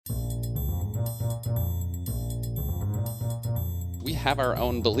have our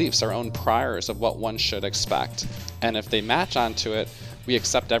own beliefs, our own priors of what one should expect. And if they match onto it, we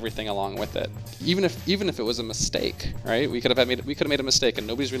accept everything along with it. Even if it was a mistake, right? We could have made a mistake and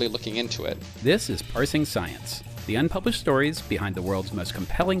nobody's really looking into it. This is Parsing Science, the unpublished stories behind the world's most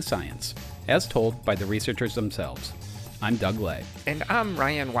compelling science, as told by the researchers themselves. I'm Doug Lay. And I'm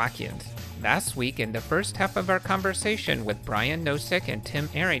Ryan Watkins. Last week, in the first half of our conversation with Brian Nosek and Tim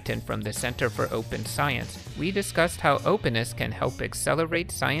Arrington from the Center for Open Science, we discussed how openness can help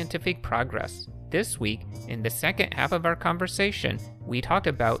accelerate scientific progress. This week, in the second half of our conversation, we talked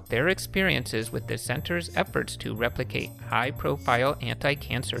about their experiences with the center's efforts to replicate high-profile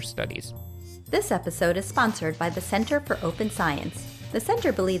anti-cancer studies. This episode is sponsored by the Center for Open Science. The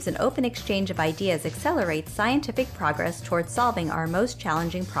Center believes an open exchange of ideas accelerates scientific progress towards solving our most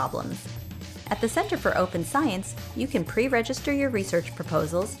challenging problems. At the Center for Open Science, you can pre-register your research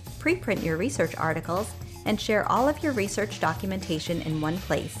proposals, pre-print your research articles, and share all of your research documentation in one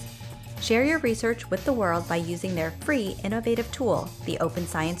place. Share your research with the world by using their free, innovative tool, the Open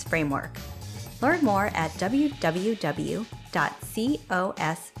Science Framework. Learn more at www.cos.io.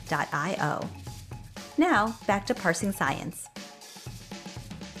 Now, back to Parsing Science.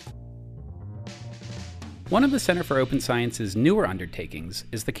 One of the Center for Open Science's newer undertakings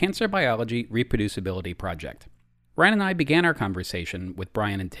is the Cancer Biology Reproducibility Project. Ryan and I began our conversation with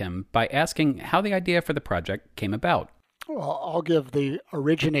Brian and Tim by asking how the idea for the project came about. Well, I'll give the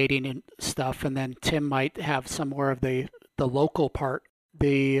originating stuff, and then Tim might have some more of the local part.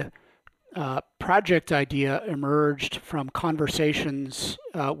 The project idea emerged from conversations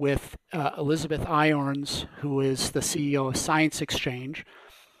with Elizabeth Irons, who is the CEO of Science Exchange,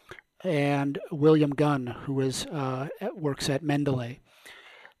 and William Gunn, who works at Mendeley.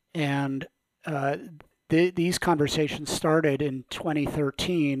 And these conversations started in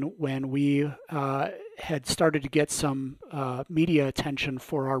 2013 when we had started to get some media attention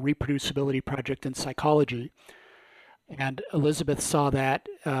for our reproducibility project in psychology. And Elizabeth saw that,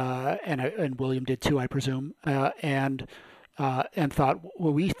 and William did too, I presume, and thought,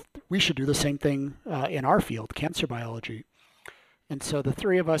 well, we should do the same thing in our field, cancer biology. And so the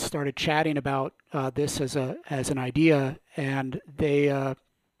three of us started chatting about this as an idea, and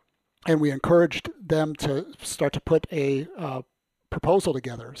we encouraged them to start to put a proposal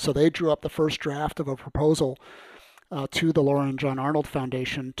together. So they drew up the first draft of a proposal to the Laura and John Arnold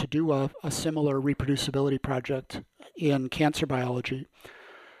Foundation to do a similar reproducibility project in cancer biology.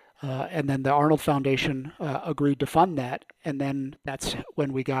 And then the Arnold Foundation agreed to fund that, and then that's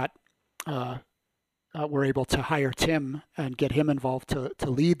when we were able to hire Tim and get him involved to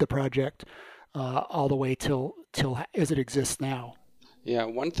lead the project all the way till as it exists now. Yeah,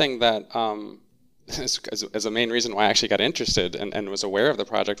 one thing that as a main reason why I actually got interested and was aware of the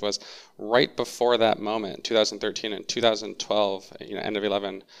project was right before that moment, 2013 and 2012, end of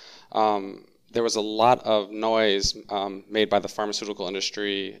 11, there was a lot of noise made by the pharmaceutical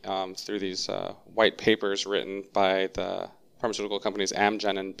industry through these white papers written by the pharmaceutical companies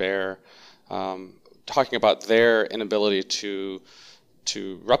Amgen and Bayer, talking about their inability to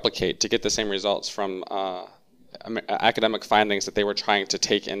replicate, to get the same results from academic findings that they were trying to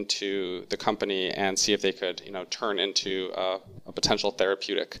take into the company and see if they could, turn into a potential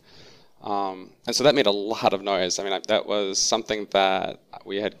therapeutic. And so that made a lot of noise. I mean, that was something that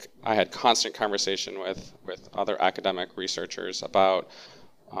I had constant conversation with other academic researchers about,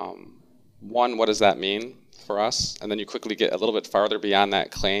 one, what does that mean for us? And then you quickly get a little bit farther beyond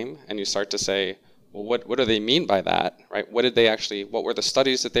that claim and you start to say, well, what do they mean by that, right? What were the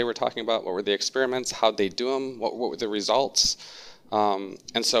studies that they were talking about? What were the experiments? How'd they do them? What were the results?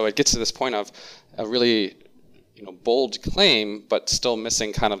 And so it gets to this point of a really, bold claim, but still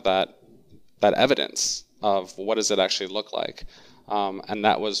missing kind of that evidence of what does it actually look like. And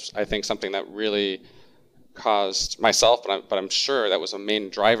that was, I think, something that really caused myself, but I'm sure that was a main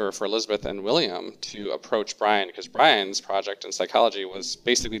driver for Elizabeth and William to approach Brian, because Brian's project in psychology was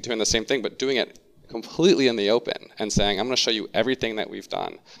basically doing the same thing, but doing it completely in the open and saying, I'm going to show you everything that we've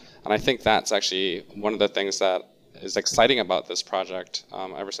done. And I think that's actually one of the things that is exciting about this project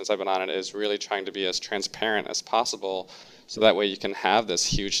ever since I've been on it, is really trying to be as transparent as possible, so that way you can have this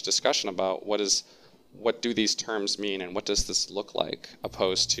huge discussion about what do these terms mean and what does this look like,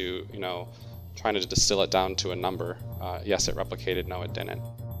 opposed to trying to distill it down to a number. Yes, it replicated. No, it didn't.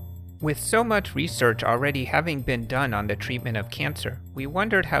 With so much research already having been done on the treatment of cancer, we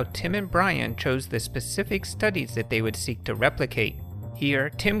wondered how Tim and Brian chose the specific studies that they would seek to replicate. Here,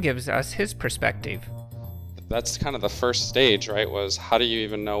 Tim gives us his perspective. That's kind of the first stage, right, was how do you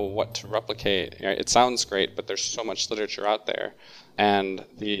even know what to replicate? It sounds great, but there's so much literature out there. And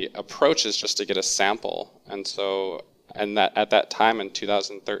the approach is just to get a sample. And so And that at that time in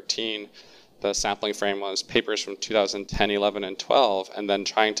 2013, the sampling frame was papers from 2010, 11, and 12, and then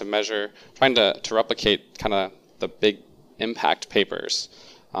trying to replicate kind of the big impact papers.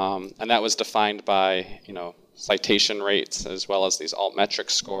 And that was defined by, citation rates as well as these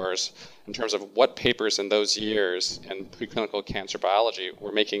altmetric scores in terms of what papers in those years in preclinical cancer biology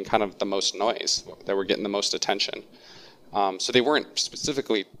were making kind of the most noise, that were getting the most attention. So they weren't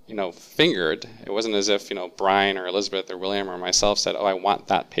specifically, fingered. It wasn't as if, Brian or Elizabeth or William or myself said, oh, I want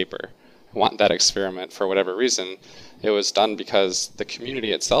that paper. I want that experiment for whatever reason. It was done because the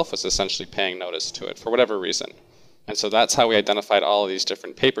community itself was essentially paying notice to it for whatever reason. And so that's how we identified all of these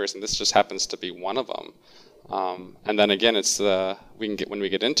different papers, and this just happens to be one of them. And then again, when we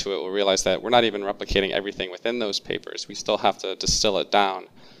get into it, we'll realize that we're not even replicating everything within those papers. We still have to distill it down.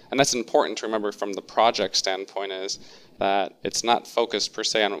 And that's important to remember from the project standpoint, is that it's not focused per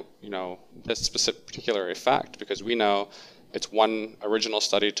se on, this specific particular effect, because we know it's one original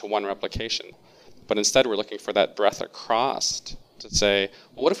study to one replication. But instead, we're looking for that breadth across to say,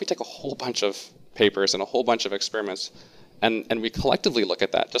 well, what if we take a whole bunch of papers and a whole bunch of experiments, and we collectively look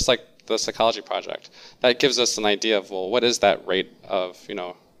at that, just like the Psychology Project. That gives us an idea of, well, what is that rate of,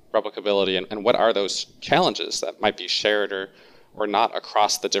 replicability, and what are those challenges that might be shared or not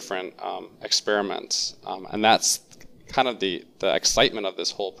across the different experiments. And that's kind of the excitement of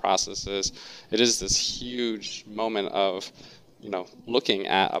this whole process. It is this huge moment of, looking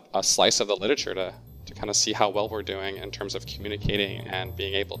at a slice of the literature to kind of see how well we're doing in terms of communicating and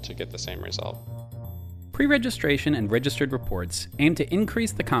being able to get the same result. Pre-registration and registered reports aim to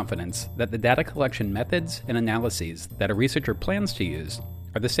increase the confidence that the data collection methods and analyses that a researcher plans to use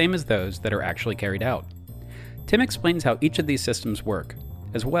are the same as those that are actually carried out. Tim explains how each of these systems work,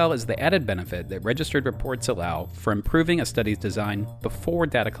 as well as the added benefit that registered reports allow for improving a study's design before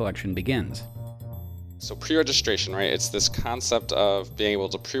data collection begins. So pre-registration, right? It's this concept of being able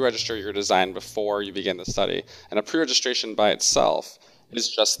to pre-register your design before you begin the study. And a pre-registration by itself is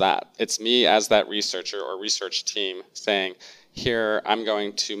just that. It's me as that researcher or research team saying, here, I'm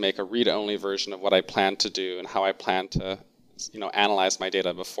going to make a read-only version of what I plan to do and how I plan to, analyze my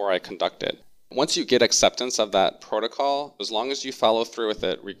data before I conduct it. Once you get acceptance of that protocol, as long as you follow through with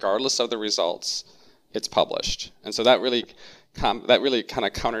it, regardless of the results, it's published. And so that really kind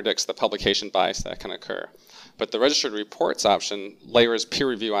of contradicts the publication bias that can occur. But the registered reports option layers peer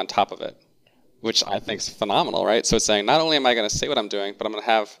review on top of it, which I think is phenomenal, right? So it's saying, not only am I going to say what I'm doing, but I'm going to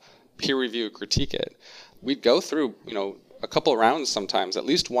have peer review critique it. We'd go through, a couple of rounds sometimes, at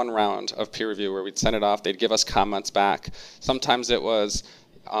least one round of peer review where we'd send it off, they'd give us comments back. Sometimes it was,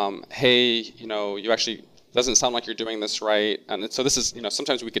 hey, you actually doesn't sound like you're doing this right. And so this is,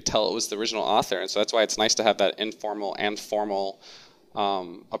 sometimes we could tell it was the original author. And so that's why it's nice to have that informal and formal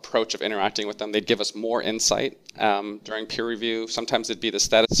approach of interacting with them. They'd give us more insight during peer review. Sometimes it'd be the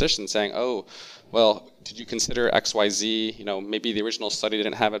statistician saying, oh, well, did you consider XYZ? Maybe the original study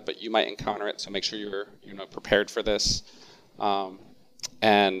didn't have it, but you might encounter it, so make sure you're prepared for this.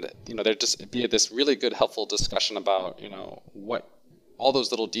 And there'd just be this really good, helpful discussion about what all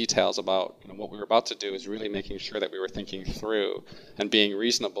those little details about what we were about to do, is really making sure that we were thinking through and being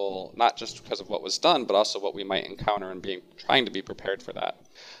reasonable, not just because of what was done, but also what we might encounter, and trying to be prepared for that.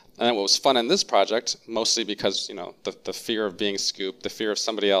 And then what was fun in this project, mostly because the fear of being scooped, the fear of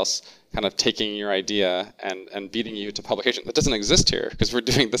somebody else kind of taking your idea and beating you to publication, that doesn't exist here because we're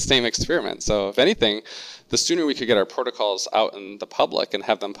doing the same experiment. So if anything, the sooner we could get our protocols out in the public and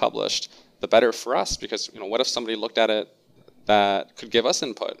have them published, the better for us, because what if somebody looked at it that could give us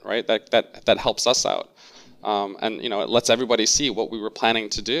input, right? That helps us out. And it lets everybody see what we were planning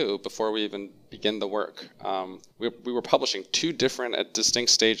to do before we even begin the work. We were publishing two different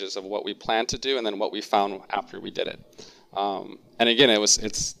distinct stages of what we planned to do and then what we found after we did it. And again,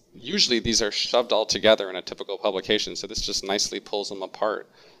 it's usually these are shoved all together in a typical publication, so this just nicely pulls them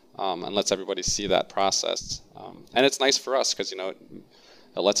apart and lets everybody see that process. And it's nice for us because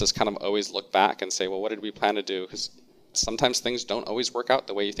it lets us kind of always look back and say, well, what did we plan to do? Because sometimes things don't always work out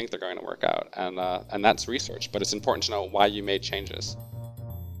the way you think they're going to work out, and that's research, but it's important to know why you made changes.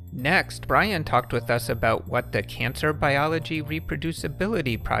 Next, Brian talked with us about what the Cancer Biology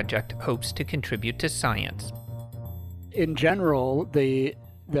Reproducibility Project hopes to contribute to science. In general, the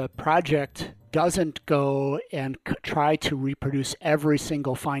project doesn't go and try to reproduce every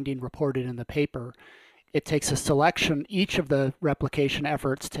single finding reported in the paper. It takes a selection, each of the replication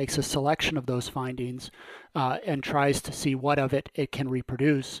efforts takes a selection of those findings and tries to see what of it can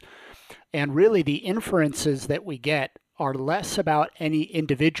reproduce. And really the inferences that we get are less about any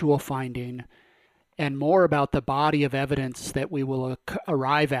individual finding and more about the body of evidence that we will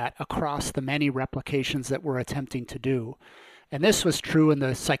arrive at across the many replications that we're attempting to do. And this was true in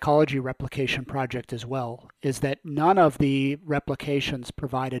the psychology replication project as well, is that none of the replications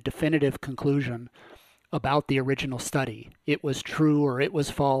provide a definitive conclusion about the original study. It was true or it was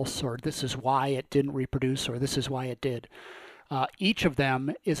false, or this is why it didn't reproduce, or this is why it did. Each of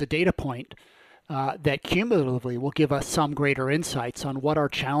them is a data point that cumulatively will give us some greater insights on what our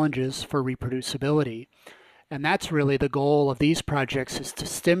challenges for reproducibility. And that's really the goal of these projects, is to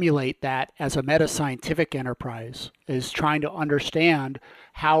stimulate that as a meta-scientific enterprise, is trying to understand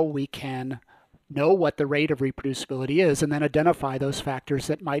how we can know what the rate of reproducibility is and then identify those factors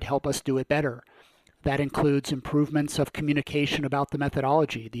that might help us do it better. That includes improvements of communication about the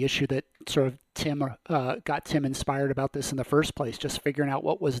methodology, the issue that sort of got Tim inspired about this in the first place, just figuring out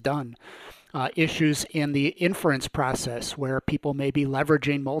what was done. Issues in the inference process where people may be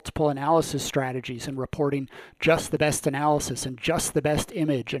leveraging multiple analysis strategies and reporting just the best analysis and just the best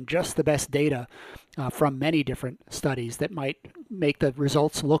image and just the best data from many different studies that might make the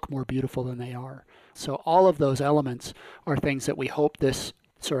results look more beautiful than they are. So all of those elements are things that we hope this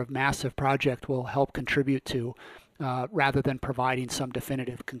sort of massive project will help contribute to, rather than providing some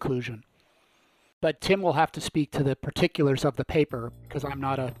definitive conclusion. But Tim will have to speak to the particulars of the paper, because I'm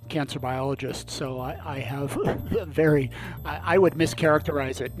not a cancer biologist, so I have I would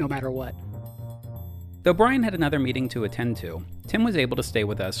mischaracterize it no matter what. Though Brian had another meeting to attend to, Tim was able to stay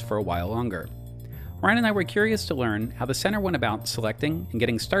with us for a while longer. Ryan and I were curious to learn how the center went about selecting and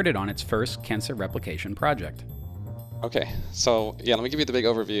getting started on its first cancer replication project. Okay, so let me give you the big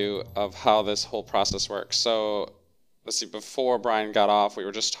overview of how this whole process works. So let's see, before Brian got off, we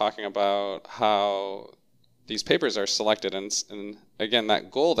were just talking about how these papers are selected. And again, that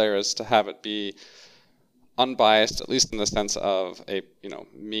goal there is to have it be unbiased, at least in the sense of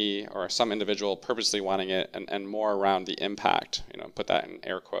me or some individual purposely wanting it, and more around the impact, put that in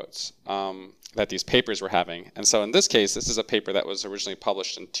air quotes, that these papers were having. And so in this case, this is a paper that was originally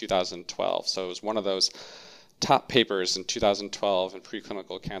published in 2012. So it was one of those top papers in 2012 in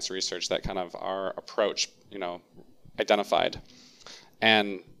preclinical cancer research that kind of our approach, identified.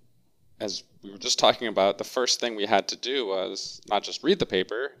 And as we were just talking about, the first thing we had to do was not just read the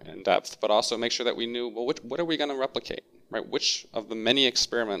paper in depth, but also make sure that we knew, well, what are we going to replicate, right? Which of the many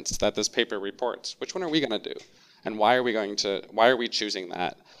experiments that this paper reports, which one are we going to do? And why are we choosing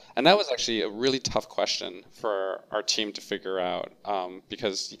that? And that was actually a really tough question for our team to figure out,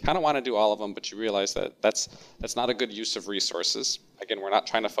 because you kind of want to do all of them, but you realize that that's not a good use of resources. Again, we're not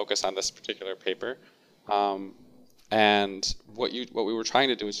trying to focus on this particular paper. And what we were trying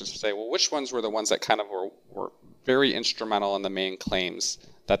to do is just say, well, which ones were the ones that kind of were very instrumental in the main claims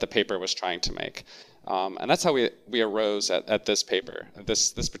that the paper was trying to make. And that's how we arose at this paper,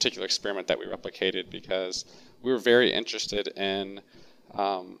 this particular experiment that we replicated, because we were very interested in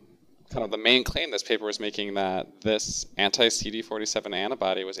kind of the main claim this paper was making, that this anti-CD47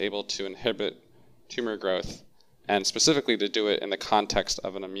 antibody was able to inhibit tumor growth, and specifically to do it in the context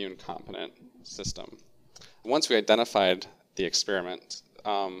of an immune competent system. Once we identified the experiment,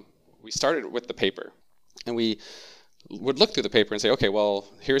 we started with the paper, and we would look through the paper and say, okay, well,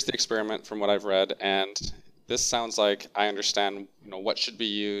 here's the experiment from what I've read, and this sounds like I understand, what should be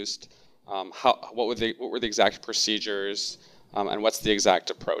used, what were the exact procedures, and what's the exact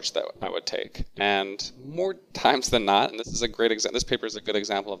approach that I would take. And more times than not, and this is a great example, this paper is a good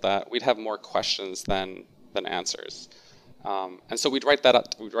example of that, we'd have more questions than answers. And so we'd write that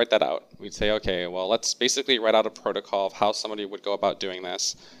out. We'd say, okay, well, let's basically write out a protocol of how somebody would go about doing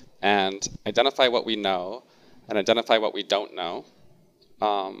this, and identify what we know, and identify what we don't know,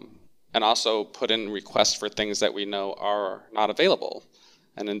 and also put in requests for things that we know are not available.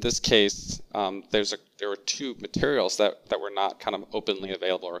 And in this case, there were two materials that were not kind of openly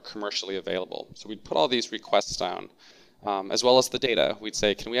available or commercially available. So we'd put all these requests down, as well as the data. We'd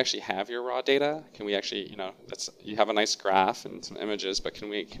say, can we actually have your raw data? Can we actually, you have a nice graph and some images, but can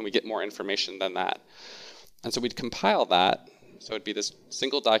we get more information than that? And so we'd compile that. So it'd be this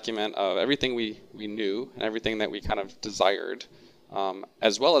single document of everything we knew and everything that we kind of desired,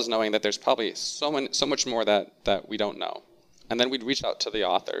 as well as knowing that there's probably so much more that we don't know. And then we'd reach out to the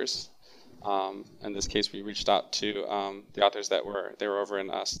authors. In this case, we reached out to the authors they were over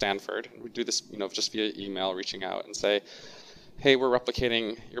in Stanford. We'd do this, just via email, reaching out and say, hey, we're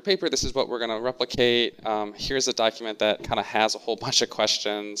replicating your paper. This is what we're going to replicate. Here's a document that kind of has a whole bunch of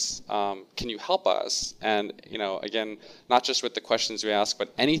questions. Can you help us? And, again, not just with the questions we ask,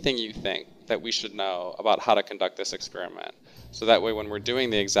 but anything you think that we should know about how to conduct this experiment. So that way, when we're doing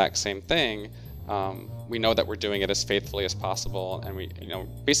the exact same thing, We know that we're doing it as faithfully as possible,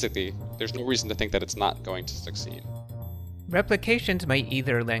 and basically, there's no reason to think that it's not going to succeed. Replications might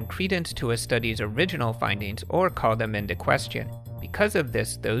either lend credence to a study's original findings or call them into question. Because of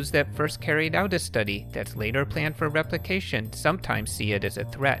this, those that first carried out a study that's later planned for replication sometimes see it as a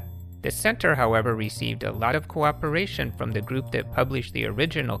threat. The center, however, received a lot of cooperation from the group that published the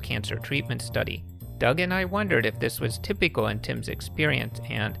original cancer treatment study. Doug and I wondered if this was typical in Tim's experience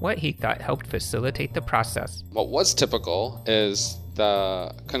and what he thought helped facilitate the process. What was typical is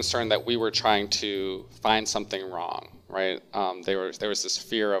the concern that we were trying to find something wrong, right? There was this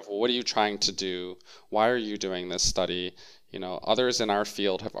fear of, well, what are you trying to do? Why are you doing this study? Others in our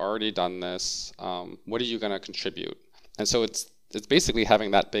field have already done this. What are you going to contribute? And so it's basically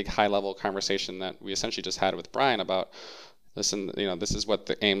having that big high-level conversation that we essentially just had with Brian about, listen, this is what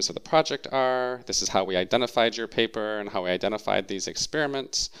the aims of the project are. This is how we identified your paper and how we identified these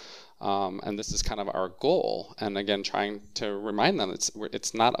experiments. And this is kind of our goal. And again, trying to remind them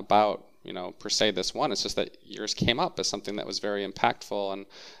it's not about, per se this one. It's just that yours came up as something that was very impactful.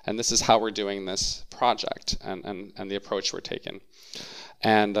 And this is how we're doing this project and the approach we're taking.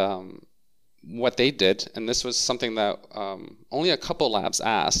 And what they did, and this was something that only a couple labs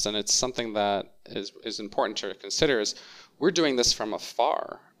asked, and it's something that is important to consider, is we're doing this from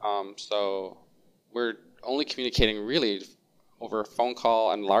afar. So we're only communicating really over a phone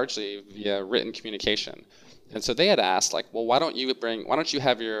call and largely via written communication. And so they had asked, well, why don't you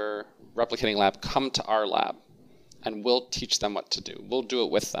have your replicating lab come to our lab and we'll teach them what to do. We'll do it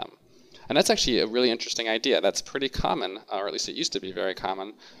with them. And that's actually a really interesting idea. That's pretty common, or at least it used to be very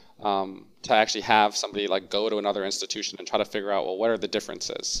common, to actually have somebody go to another institution and try to figure out, well, what are the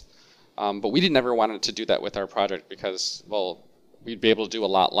differences? But we never wanted to do that with our project because, well, we'd be able to do a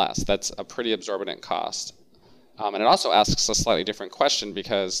lot less. That's a pretty exorbitant cost. And it also asks a slightly different question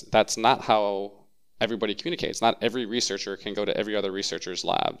because that's not how everybody communicates. Not every researcher can go to every other researcher's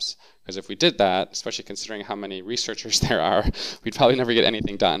labs. Because if we did that, especially considering how many researchers there are, we'd probably never get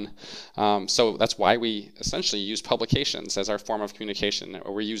anything done. So that's why we essentially use publications as our form of communication,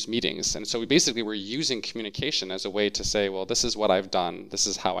 or we use meetings. And so we're using communication as a way to say, well, this is what I've done, this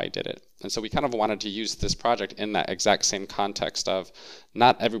is how I did it. And so we kind of wanted to use this project in that exact same context of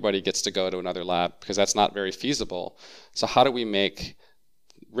not everybody gets to go to another lab because that's not very feasible. So how do we make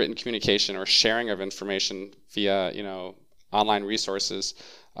written communication or sharing of information via online resources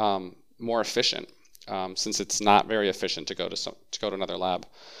more efficient, since it's not very efficient to go to another lab.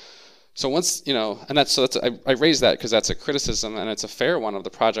 So once I raise that because that's a criticism and it's a fair one of the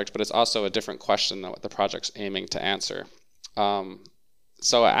project, but it's also a different question than what the project's aiming to answer.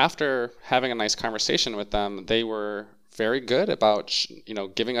 So after having a nice conversation with them, they were very good about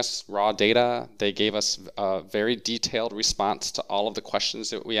giving us raw data. They gave us a very detailed response to all of the questions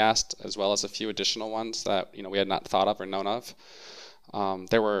that we asked, as well as a few additional ones that we had not thought of or known of.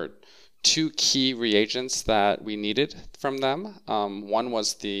 There were two key reagents that we needed from them. One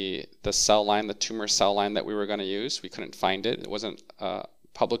was the cell line, the tumor cell line that we were going to use. We couldn't find it. It wasn't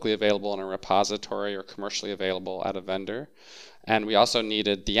publicly available in a repository or commercially available at a vendor. And we also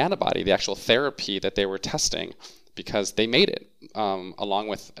needed the antibody, the actual therapy that they were testing, because they made it along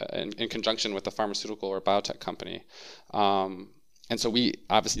with, in conjunction with the pharmaceutical or biotech company. And so we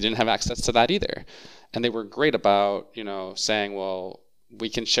obviously didn't have access to that either. And they were great about, saying, well, we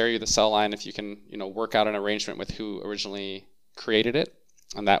can share you the cell line if you can, work out an arrangement with who originally created it.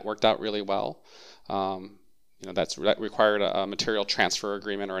 And that worked out really well. That required a material transfer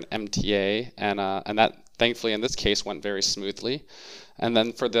agreement, or an MTA, and that thankfully in this case went very smoothly. And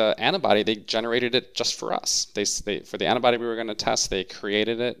then for the antibody, they generated it just for us. They for the antibody we were going to test, they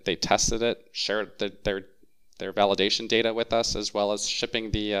created it, they tested it, shared their validation data with us, as well as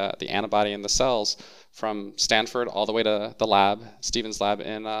shipping the antibody and the cells from Stanford all the way to the lab, Stephen's lab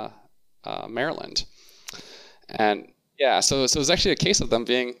in Maryland. And yeah, so it was actually a case of them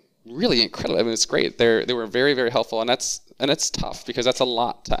being really incredible. I mean, it's great. They were very, very helpful, and it's tough because that's a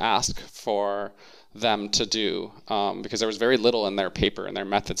lot to ask for them to do, because there was very little in their paper, in their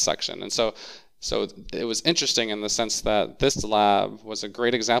methods section. And so it was interesting in the sense that this lab was a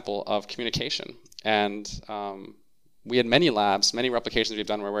great example of communication. And we had many labs, many replications we've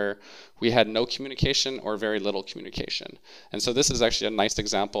done where we had no communication or very little communication. And so this is actually a nice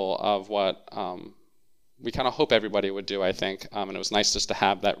example of what we kind of hope everybody would do, I think. And it was nice just to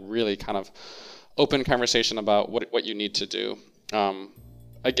have that really kind of open conversation about what you need to do.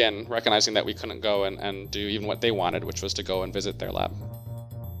 Again, recognizing that we couldn't go and do even what they wanted, which was to go and visit their lab.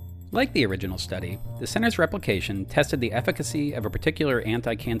 Like the original study, the center's replication tested the efficacy of a particular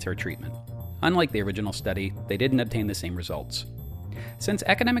anti-cancer treatment. Unlike the original study, they didn't obtain the same results. Since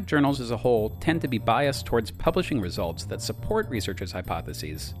academic journals as a whole tend to be biased towards publishing results that support researchers'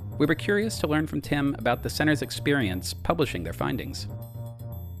 hypotheses, we were curious to learn from Tim about the center's experience publishing their findings.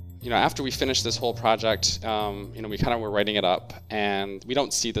 After we finished this whole project, we kind of were writing it up, and we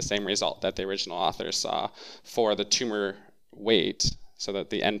don't see the same result that the original authors saw for the tumor weight, so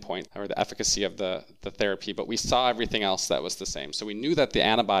that the endpoint or the efficacy of the therapy, but we saw everything else that was the same. So we knew that the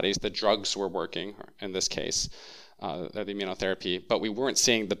antibodies, the drugs were working, in this case, the immunotherapy, but we weren't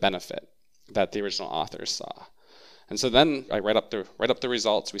seeing the benefit that the original authors saw. And so then I write up the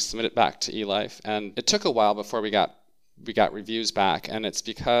results, we submit it back to eLife, and it took a while before we got reviews back, and it's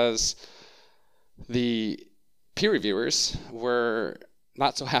because the peer reviewers were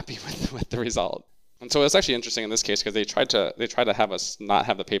not so happy with the result. And so it's actually interesting in this case because they tried to have us not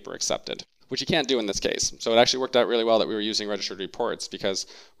have the paper accepted, which you can't do in this case. So it actually worked out really well that we were using registered reports, because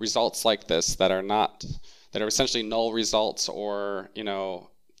results like this that are essentially null results, or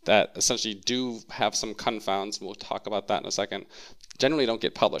that essentially do have some confounds, and we'll talk about that in a second, generally don't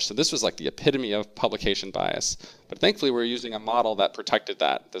get published. So this was like the epitome of publication bias. But thankfully we're using a model that protected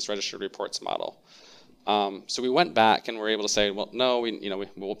that, this registered reports model. So we went back and were able to say, well, no,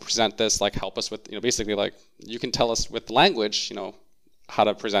 we'll present this, help us with, basically you can tell us with language, how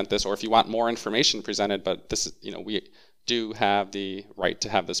to present this, or if you want more information presented, but this is, we do have the right to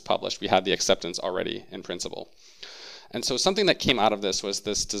have this published. We have the acceptance already in principle. And so something that came out of this was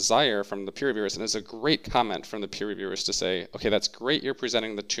this desire from the peer reviewers, and it's a great comment from the peer reviewers to say, okay, that's great you're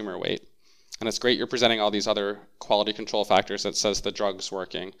presenting the tumor weight, and it's great you're presenting all these other quality control factors that says the drug's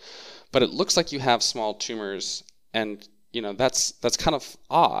working, but it looks like you have small tumors, and that's kind of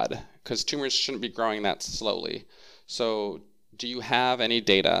odd, because tumors shouldn't be growing that slowly. So do you have any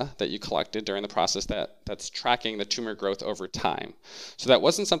data that you collected during the process that's tracking the tumor growth over time? So that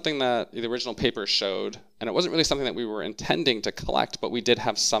wasn't something that the original paper showed, and it wasn't really something that we were intending to collect, but we did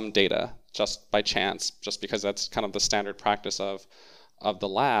have some data just by chance, just because that's kind of the standard practice of the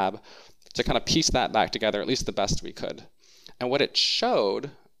lab, to kind of piece that back together, at least the best we could. And what it showed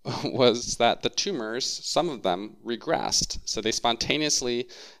was that the tumors, some of them regressed. So they spontaneously,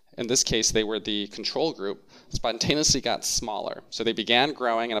 in this case, they were the control group, spontaneously got smaller. So they began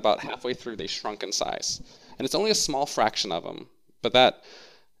growing, and about halfway through, they shrunk in size. And it's only a small fraction of them, but that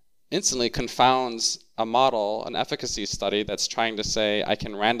instantly confounds a model, an efficacy study that's trying to say, I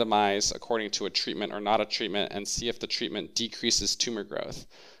can randomize according to a treatment or not a treatment and see if the treatment decreases tumor growth.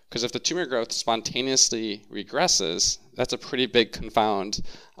 Because if the tumor growth spontaneously regresses, that's a pretty big confound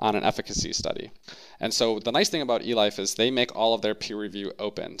on an efficacy study. And so the nice thing about eLife is they make all of their peer review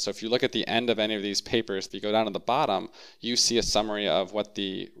open. So if you look at the end of any of these papers, if you go down to the bottom, you see a summary of what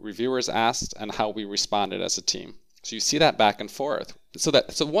the reviewers asked and how we responded as a team. So you see that back and forth. So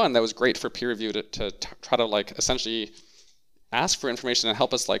one, that was great for peer review to try to essentially ask for information and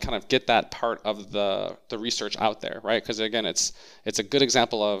help us kind of get that part of the research out there, right? Because again, it's a good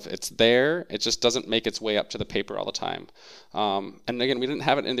example of it's there, it just doesn't make its way up to the paper all the time. And again, we didn't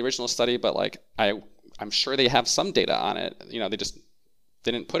have it in the original study, but I'm sure they have some data on it. They just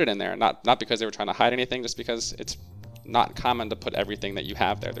didn't put it in there, not because they were trying to hide anything, just because it's not common to put everything that you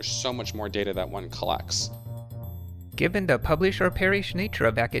have there. There's so much more data that one collects. Given the publish or perish nature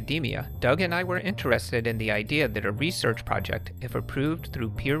of academia, Doug and I were interested in the idea that a research project, if approved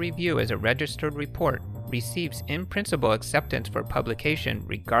through peer review as a registered report, receives in principle acceptance for publication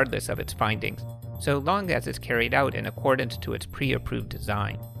regardless of its findings, so long as it's carried out in accordance to its pre-approved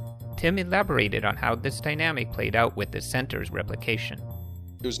design. Tim elaborated on how this dynamic played out with the center's replication.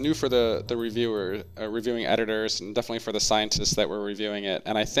 It was new for the reviewing editors, and definitely for the scientists that were reviewing it.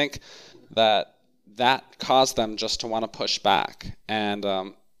 And I think that caused them just to want to push back. And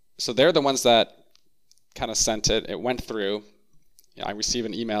so they're the ones that kind of sent it. It went through. I received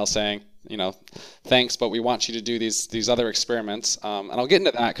an email saying, thanks, but we want you to do these other experiments. And I'll get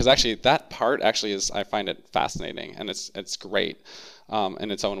into that, because actually that part is, I find it fascinating, and it's great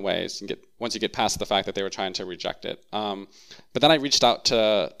in its own ways. Once you get past the fact that they were trying to reject it. But then I reached out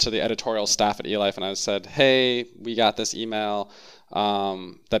to the editorial staff at eLife, and I said, hey, we got this email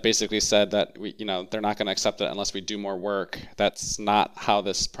that basically said that they're not going to accept it unless we do more work. That's not how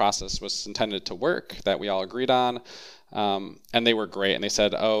this process was intended to work, that we all agreed on. And they were great, and they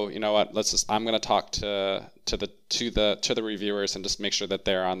said, "Oh, you know what? I'm going to talk to the reviewers and just make sure that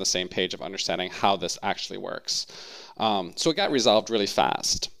they're on the same page of understanding how this actually works." So it got resolved really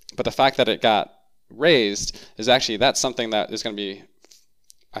fast. But the fact that it got raised is actually, that's something that is going to be,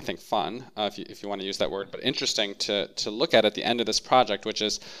 I think, fun, if you want to use that word, but interesting to look at the end of this project, which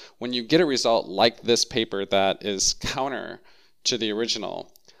is when you get a result like this paper that is counter to the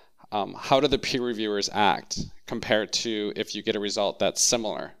original, how do the peer reviewers act compared to if you get a result that's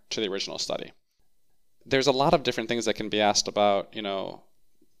similar to the original study? There's a lot of different things that can be asked about,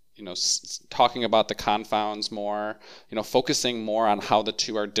 talking about the confounds more, focusing more on how the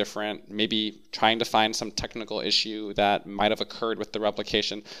two are different, maybe trying to find some technical issue that might have occurred with the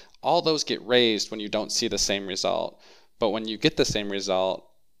replication. All those get raised when you don't see the same result. But when you get the same result,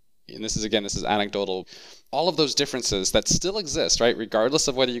 and this is anecdotal, all of those differences that still exist, right, regardless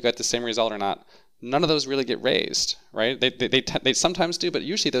of whether you get the same result or not, none of those really get raised, right? They sometimes do, but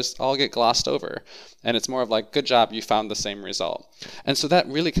usually those all get glossed over. And it's more of like, good job, you found the same result. And so that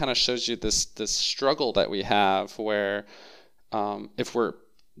really kind of shows you this struggle that we have where if we're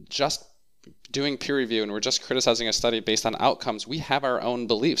just doing peer review and we're just criticizing a study based on outcomes, we have our own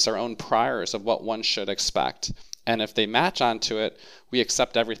beliefs, our own priors of what one should expect. And if they match onto it, we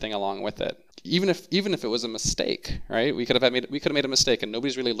accept everything along with it. Even if it was a mistake, right? We could have made a mistake and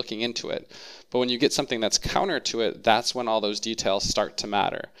nobody's really looking into it. But when you get something that's counter to it, that's when all those details start to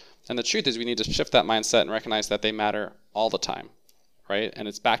matter. And the truth is we need to shift that mindset and recognize that they matter all the time, right? And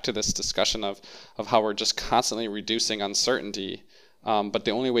it's back to this discussion of how we're just constantly reducing uncertainty. But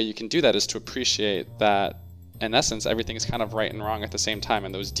the only way you can do that is to appreciate that, in essence, everything is kind of right and wrong at the same time,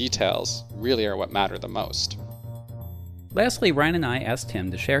 and those details really are what matter the most. Lastly, Ryan and I asked Tim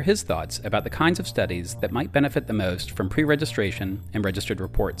to share his thoughts about the kinds of studies that might benefit the most from pre-registration and registered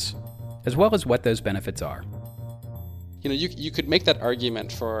reports, as well as what those benefits are. You could make that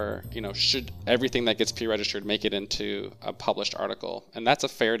argument for, should everything that gets pre-registered make it into a published article? And that's a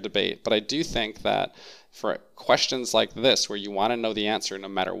fair debate. But I do think that for questions like this, where you want to know the answer no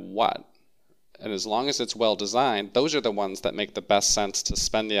matter what, and as long as it's well designed, those are the ones that make the best sense to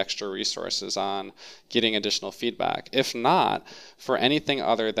spend the extra resources on getting additional feedback. If not, for anything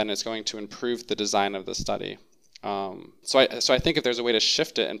other than it's going to improve the design of the study. So I think if there's a way to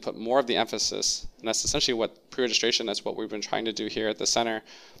shift it and put more of the emphasis, and that's essentially what pre-registration, that's what we've been trying to do here at the center,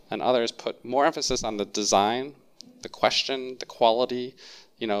 and others, put more emphasis on the design, the question, the quality,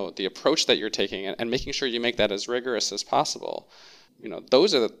 the approach that you're taking, and making sure you make that as rigorous as possible.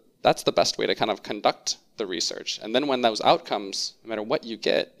 That's the best way to kind of conduct the research. And then when those outcomes, no matter what you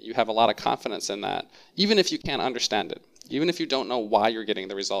get, you have a lot of confidence in that, even if you can't understand it. Even if you don't know why you're getting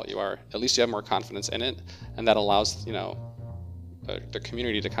the result you are, at least you have more confidence in it, and that allows, the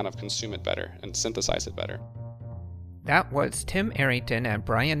community to kind of consume it better and synthesize it better. That was Tim Arrington and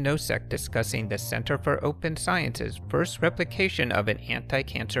Brian Nosek discussing the Center for Open Science's first replication of an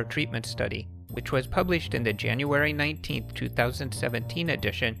anti-cancer treatment study, which was published in the January 19, 2017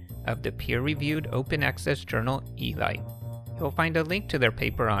 edition of the peer-reviewed open access journal eLight. You'll find a link to their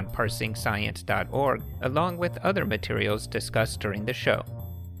paper on parsingscience.org, along with other materials discussed during the show.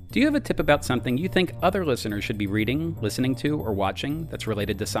 Do you have a tip about something you think other listeners should be reading, listening to, or watching that's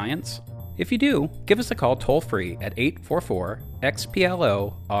related to science? If you do, give us a call toll-free at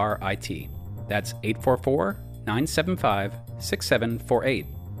 844-XPLO-RIT. That's 844-975-6748,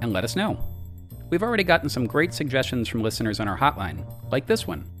 and let us know. We've already gotten some great suggestions from listeners on our hotline, like this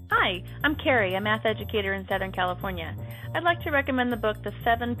one. Hi, I'm Carrie, a math educator in Southern California. I'd like to recommend the book The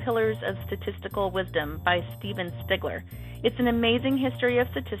 7 Pillars of Statistical Wisdom by Steven Stigler. It's an amazing history of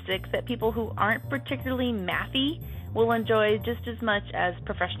statistics that people who aren't particularly mathy will enjoy just as much as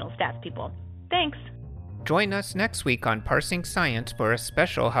professional stats people. Thanks! Join us next week on Parsing Science for a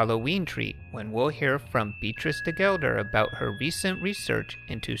special Halloween treat when we'll hear from Beatrice de Gelder about her recent research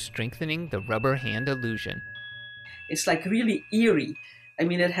into strengthening the rubber hand illusion. It's like really eerie. I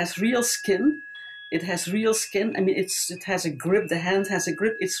mean, it has real skin. I mean, it has a grip. The hand has a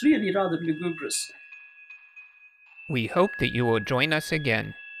grip. It's really rather lugubrious. We hope that you will join us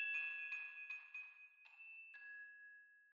again